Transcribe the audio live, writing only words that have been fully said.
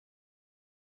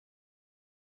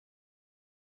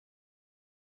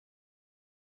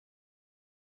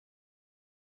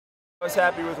I was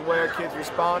happy with the way our kids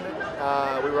responded.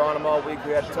 We were on them all week.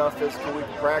 We had a tough physical week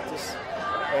of practice,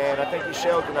 and I think he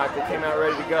showed tonight. They came out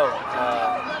ready to go.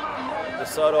 The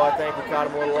Soto, I think we caught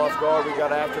him a little off guard. We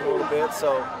got after him a little bit,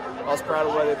 so I was proud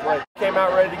of the way they played. Came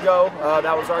out ready to go.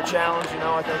 That was our challenge. You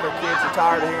know, I think our kids are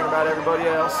tired of hearing about everybody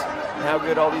else and how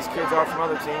good all these kids are from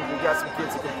other teams. We've got some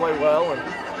kids that can play well,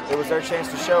 and it was their chance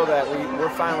to show that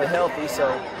we're finally healthy. So,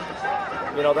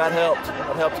 you know, that helped.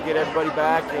 It helped to get everybody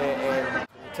back and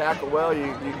tackle well.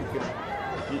 You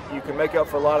can make up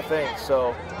for a lot of things.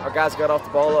 So our guys got off the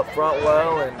ball up front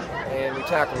well, and we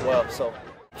tackled well. So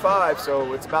 5,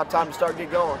 so it's about time to start get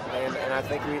going. And I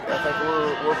think we're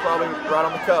probably right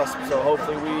on the cusp. So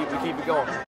hopefully we keep it going.